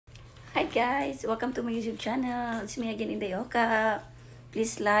Hi guys, welcome to my YouTube channel. It's me again, Indayoka.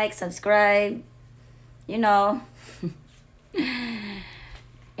 Please like, subscribe, you know.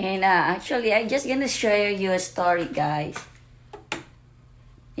 And actually, I'm just gonna share you a story, guys.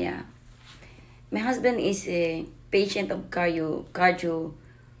 Yeah, my husband is a patient of cardio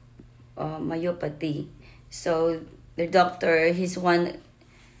myopathy. So the doctor, he's one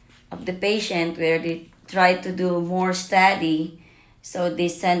of the patient where they try to do more study. So they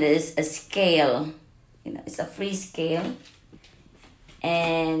send us a scale. It's a free scale.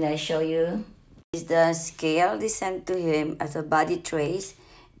 And I show you. Is the scale they sent to him as a body trace.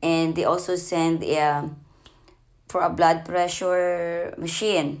 And they also send for a blood pressure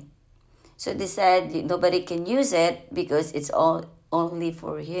machine. So they said nobody can use it because it's all only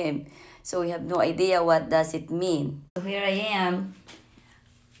for him. So we have no idea what does it mean. So here I am.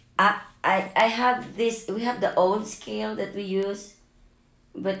 I have this. We have the old scale that we use,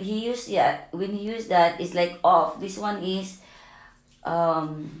 but he used when he used that, it's like off. This one is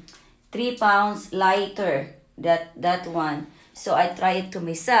 3 pounds lighter that one. So I tried it to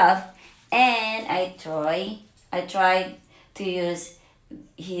myself, and I tried to use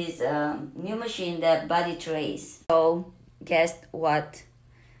his new machine, the body trace. So guess what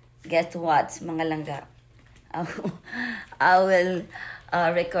mga langga. I will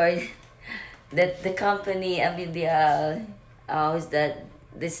record that the company, I mean is that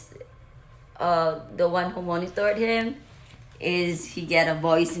this the one who monitored him, is he get a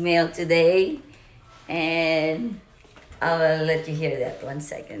voicemail today, and I will let you hear that 1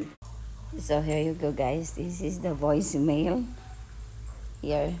 second. So here you go, guys. This is the voicemail.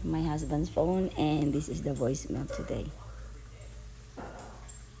 Here, my husband's phone, and this is the voicemail today.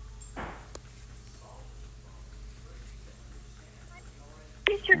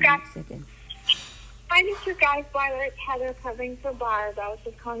 Hi, Mr. Guy Weiler. It's Heather covering for Barb. I was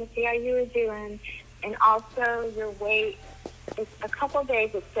just calling to see how you were doing. And also, your weight, it's a couple of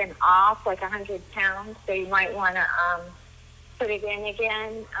days it's been off, like 100 pounds. So you might want to put it in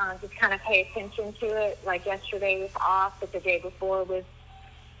again. Just kind of pay attention to it. Like yesterday was off, but the day before was,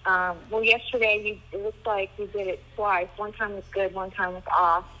 yesterday it looks like you did it twice. One time was good, one time was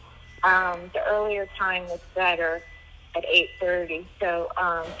off. The earlier time was better at 8:30. So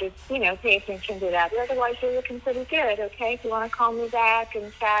just, pay attention to that. But otherwise, you're looking pretty good, okay? If you want to call me back and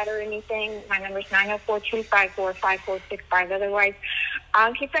chat or anything, my number's 904-254-5465. Otherwise,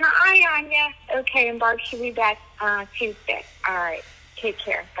 I'm keeping an eye on you. Okay, and Barb should be back Tuesday. All right. Take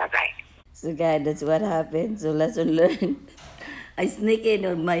care. Bye-bye. So guys, that's what happened. So lesson learned. I sneak in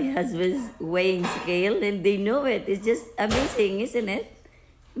on my husband's weighing scale, and they know it. It's just amazing, isn't it?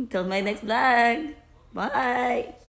 Until my next vlog. Bye.